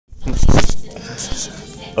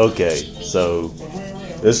Okay, so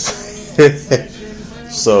this,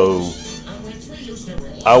 so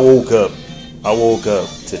I woke up. I woke up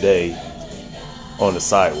today on the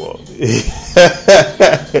sidewalk.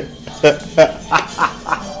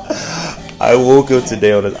 I woke up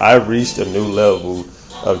today on I reached a new level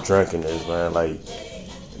of drunkenness, man. Like,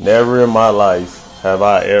 never in my life have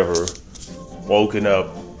I ever woken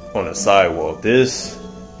up on a sidewalk. This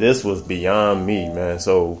was beyond me, man.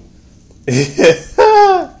 So,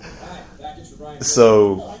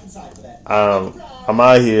 I'm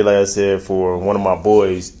out here, like I said, for one of my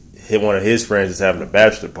boys. One of his friends is having a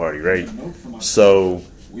bachelor party, right? So,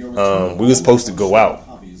 we were supposed to go out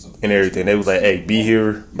and everything. They was like, "Hey, be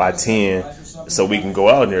here by 10 so we can go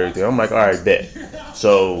out and everything." I'm like, "All right, bet."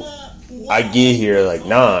 So I get here like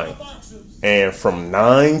 9, and from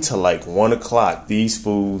 9 to like 1 o'clock, these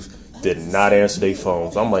fools did not answer their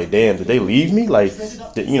phones. I'm like, "Damn, did they leave me?" Like,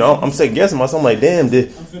 I'm second guessing myself. I'm like, "Damn,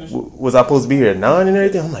 was I supposed to be here at 9 and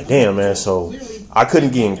everything?" I'm like, "Damn, man." So I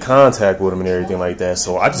couldn't get in contact with them and everything like that.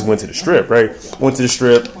 So I just went to the strip, right? Went to the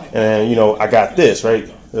strip, and I got this, right?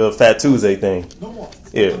 The Fat Tuesday thing.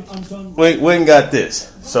 Yeah, went and got this.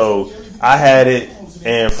 So I had it,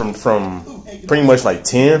 and from pretty much like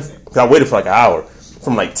 10, cause I waited for like an hour.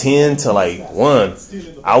 From like 10 to like 1,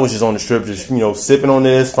 I was just on the strip, just sipping on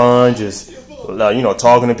this, fine, just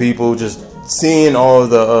talking to people, just seeing all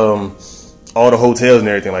the hotels and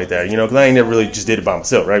everything like that. Cause I ain't never really just did it by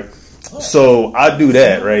myself, right? So I do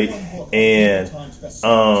that, right? And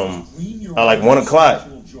at like 1 o'clock,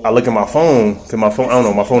 I look at my phone, cause my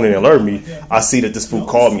phone didn't alert me. I see that this fool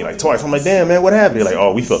called me like twice. I'm like, "Damn, man, what happened?" They're like,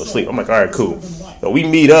 "Oh, we fell asleep." I'm like, "All right, cool." So we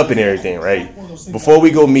meet up and everything, right? Before we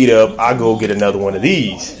go meet up, I go get another one of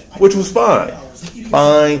these, which was fine.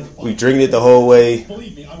 Fine. We drinking it the whole way.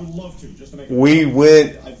 We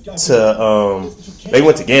went to they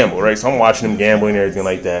went to gamble, right? So I'm watching them gambling and everything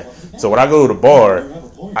like that. So when I go to the bar,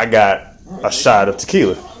 I got a shot of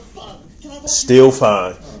tequila. Still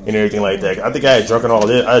fine and everything like that. I think I had drunk all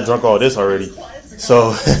this. I had drunk all this already.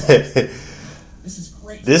 So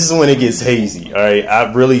this is when it gets hazy. All right,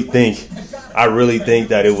 I really think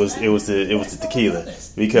that it was the tequila,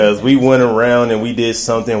 because we went around and we did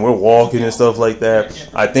something. We're walking and stuff like that.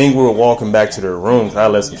 I think we were walking back to their room. I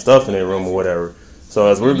left some stuff in their room or whatever. So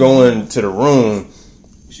as we're going to the room,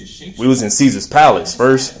 we was in Caesar's Palace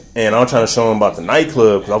first, and I'm trying to show him about the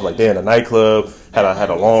nightclub, because I was like, "Damn, the nightclub had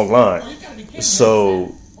a long line."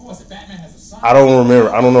 So I don't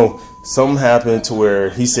remember. I don't know. Something happened to where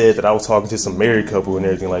he said that I was talking to some married couple and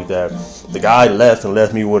everything like that. The guy left and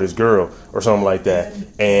left me with his girl or something like that.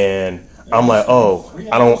 And I'm like, "Oh,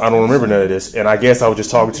 I don't remember none of this." And I guess I was just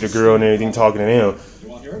talking to the girl and everything, talking to them.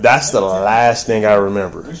 That's the last thing I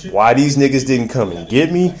remember. Why these niggas didn't come and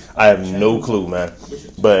get me, I have no clue, man.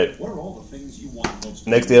 But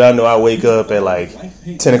next thing I know, I wake up at like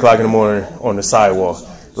 10 o'clock in the morning on the sidewalk.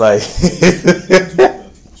 Like,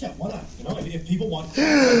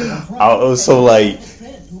 I was how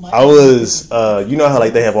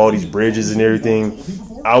like they have all these bridges and everything.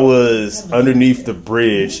 I was underneath the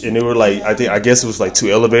bridge, and they were like, I guess it was like 2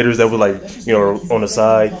 elevators that were like, on the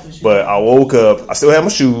side. But I woke up, I still had my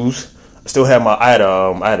shoes, I still had I had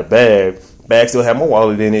a bag still had my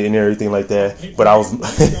wallet in it and everything like that. But I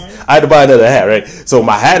had to buy another hat, right? So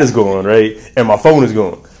my hat is gone, right? And my phone is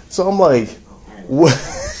gone. So I'm like, what?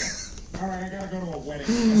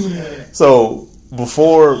 So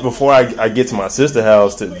before I get to my sister's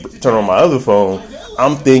house to turn on my other phone,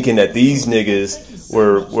 I'm thinking that these niggas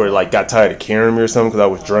were like got tired of carrying me or something, because I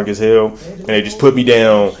was drunk as hell, and they just put me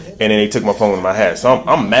down, and then they took my phone and my hat. So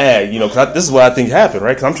I'm mad, because this is what I think happened,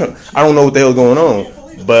 right? Because I don't know what the hell's going on,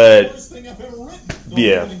 but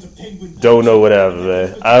yeah, don't know what happened,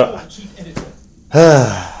 man.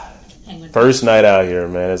 First night out here,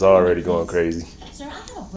 man, it's already going crazy.